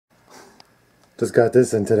Just got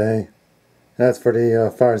this in today. That's for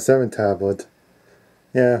the Fire 7 tablet.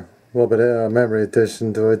 Yeah, a little bit of memory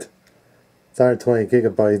addition to it. It's 120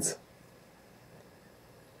 gigabytes.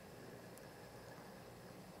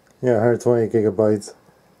 Yeah, 120 gigabytes.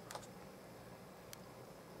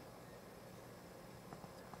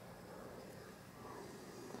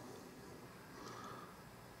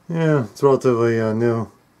 Yeah, it's relatively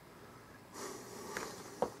new.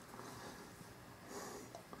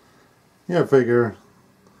 Yeah, I figure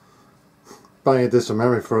buying additional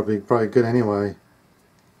memory for it would be probably good anyway.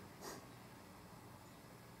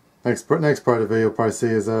 Next part of the video you'll probably see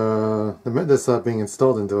is this being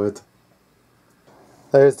installed into it.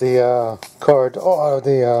 There's the card,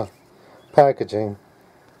 the packaging.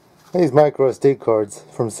 These micro SD cards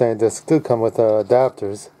from SanDisk do come with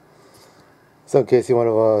adapters. So in case you want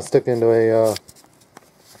to stick into a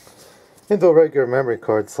regular memory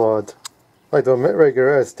card slot, like the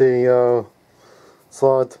regular SD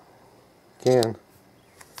slot, you can.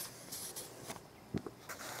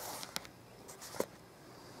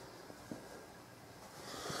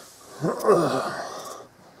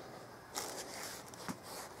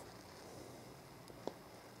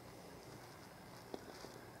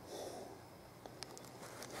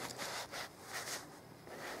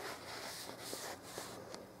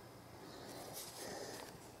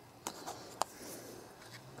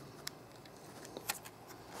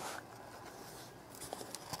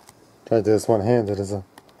 Try to do this one-handed as a...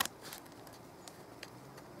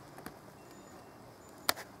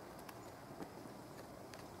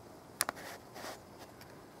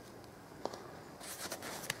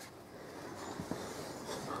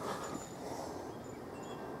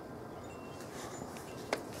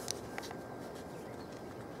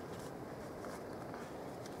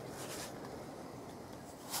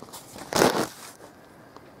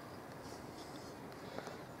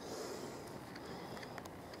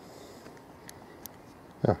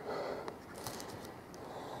 Yeah.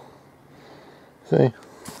 See?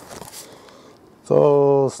 It's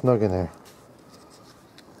all snug in there.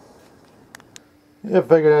 Yeah,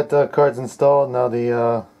 figure that the card's installed. Now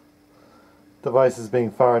the device is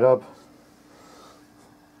being fired up.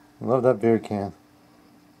 I love that beer can.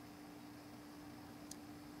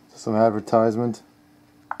 Some advertisement.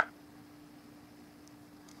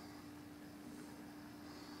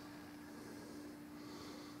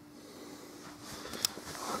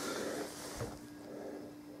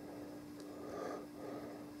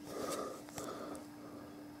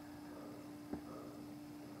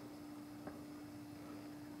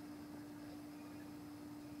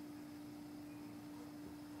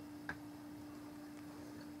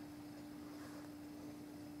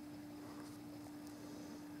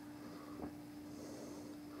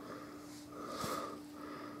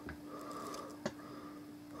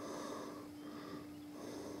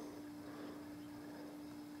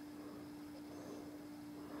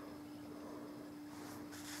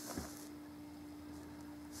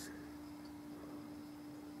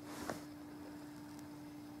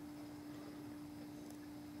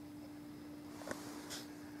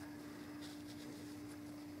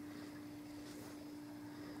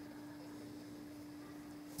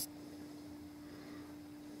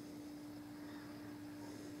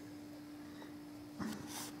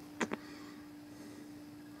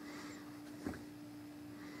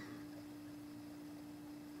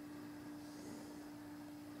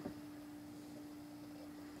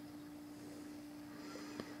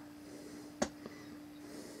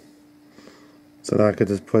 So that I could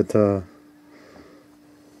just put yeah,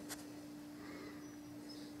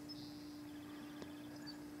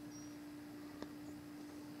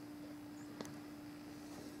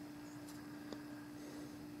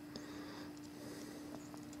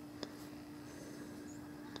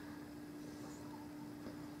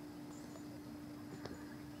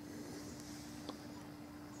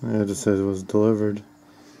 it just says it was delivered.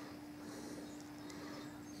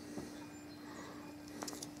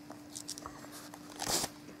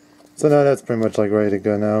 So now that's pretty much like ready to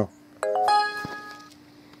go now.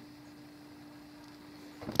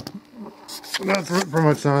 That's pretty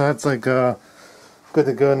much now. That's like good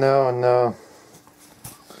to go now, and